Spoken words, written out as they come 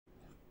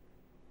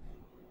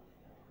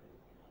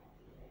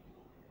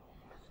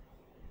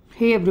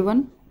Hey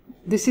everyone,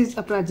 this is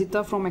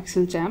Aprajita from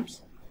Excel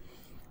Champs.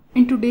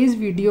 In today's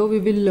video, we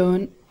will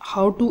learn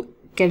how to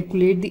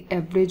calculate the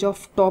average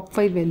of top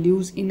 5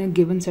 values in a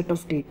given set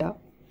of data.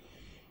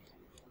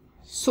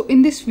 So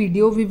in this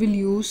video, we will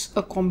use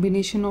a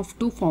combination of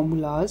two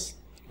formulas,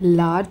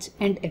 large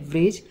and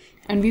average,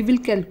 and we will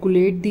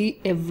calculate the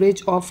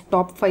average of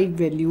top 5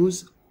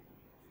 values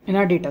in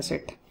our data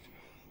set.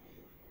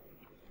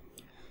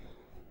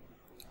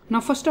 Now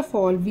first of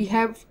all, we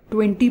have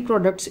 20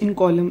 products in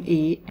column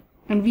A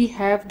and we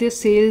have their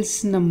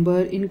sales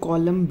number in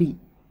column B.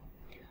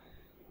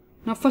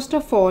 Now first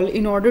of all,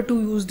 in order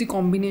to use the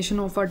combination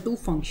of our two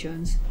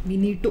functions, we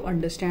need to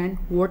understand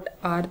what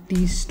are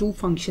these two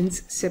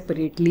functions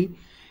separately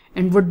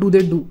and what do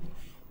they do.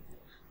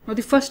 Now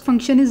the first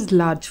function is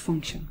large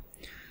function.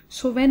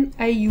 So when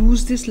I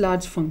use this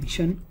large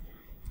function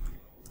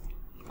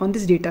on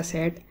this data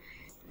set,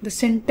 the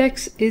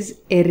syntax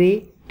is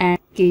array and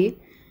k,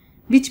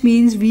 which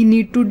means we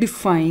need to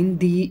define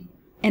the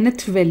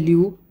nth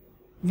value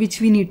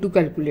which we need to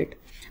calculate.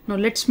 Now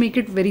let's make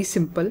it very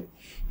simple.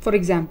 For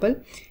example,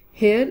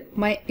 here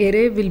my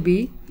array will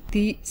be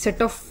the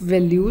set of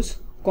values,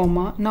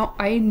 comma. Now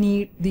I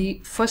need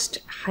the first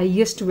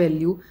highest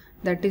value,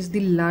 that is the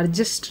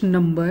largest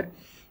number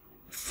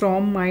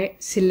from my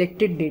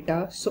selected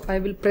data. So I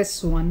will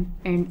press 1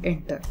 and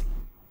enter.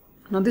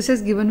 Now this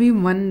has given me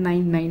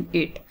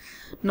 1998.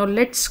 Now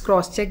let's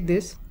cross check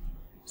this.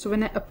 So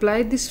when I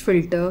apply this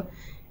filter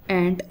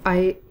and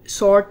I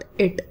sort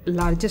it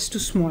largest to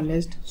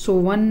smallest, so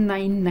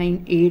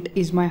 1998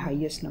 is my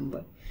highest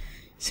number.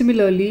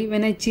 Similarly,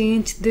 when I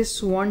change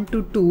this 1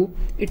 to 2,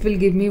 it will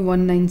give me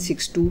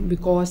 1962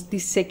 because the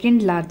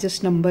second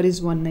largest number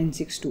is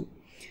 1962.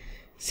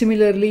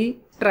 Similarly,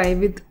 try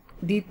with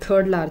the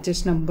third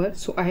largest number.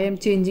 So I am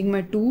changing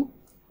my 2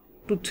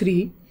 to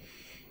 3.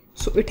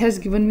 So it has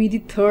given me the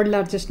third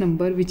largest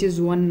number, which is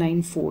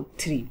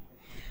 1943.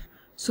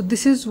 So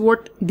this is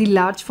what the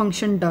large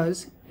function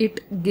does.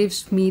 It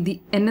gives me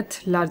the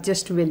nth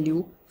largest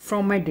value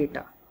from my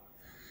data.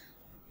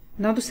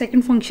 Now the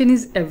second function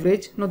is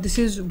average. Now this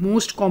is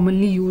most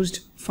commonly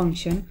used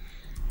function.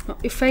 Now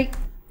if I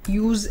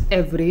use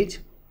average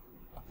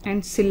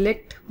and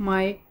select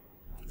my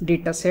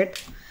data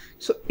set,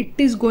 so it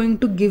is going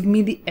to give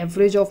me the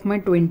average of my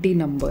 20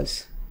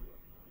 numbers,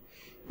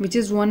 which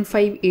is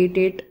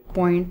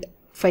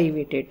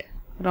 1588.588,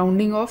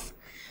 rounding off.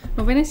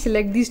 Now when I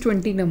select these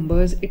 20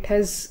 numbers, it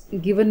has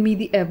given me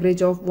the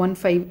average of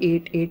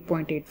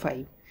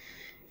 1588.85.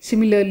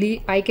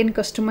 Similarly, I can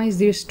customize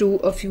this to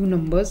a few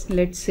numbers.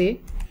 Let's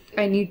say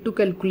I need to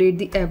calculate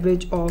the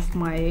average of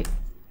my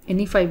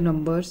any 5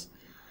 numbers.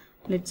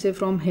 Let's say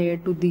from here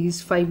to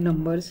these 5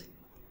 numbers,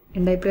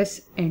 and I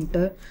press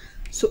enter.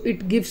 So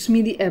it gives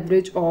me the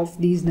average of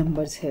these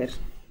numbers here,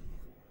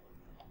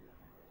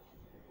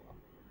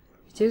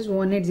 which is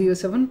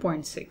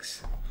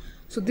 1807.6.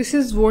 So this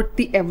is what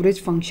the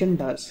average function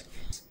does.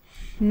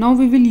 Now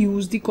we will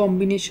use the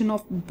combination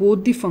of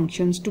both the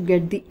functions to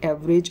get the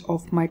average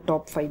of my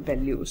top 5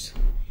 values.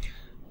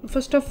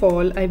 First of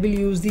all, I will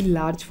use the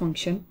large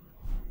function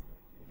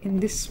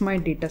in this my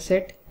data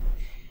set.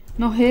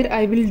 Now here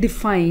I will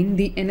define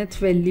the nth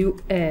value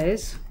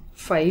as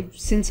 5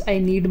 since I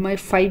need my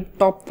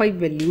top 5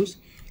 values.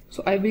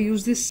 So I will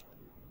use this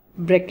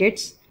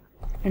brackets,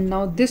 and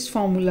now this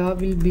formula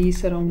will be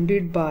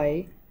surrounded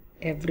by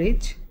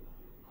average.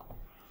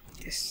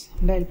 Yes,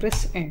 and I'll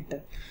press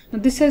enter. Now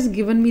this has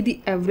given me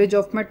the average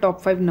of my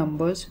top 5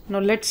 numbers. Now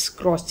let's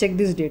cross check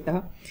this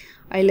data.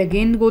 I'll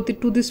again go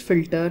to this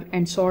filter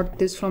and sort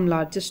this from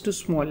largest to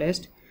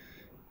smallest.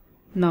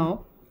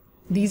 Now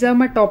these are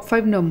my top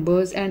 5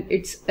 numbers and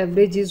its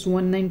average is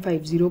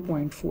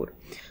 1950.4.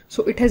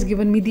 So it has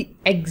given me the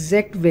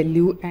exact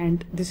value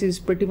and this is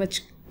pretty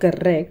much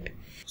correct.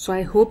 So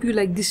I hope you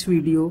like this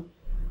video.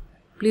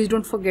 Please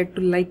don't forget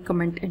to like,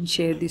 comment and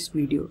share this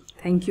video.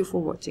 Thank you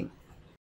for watching.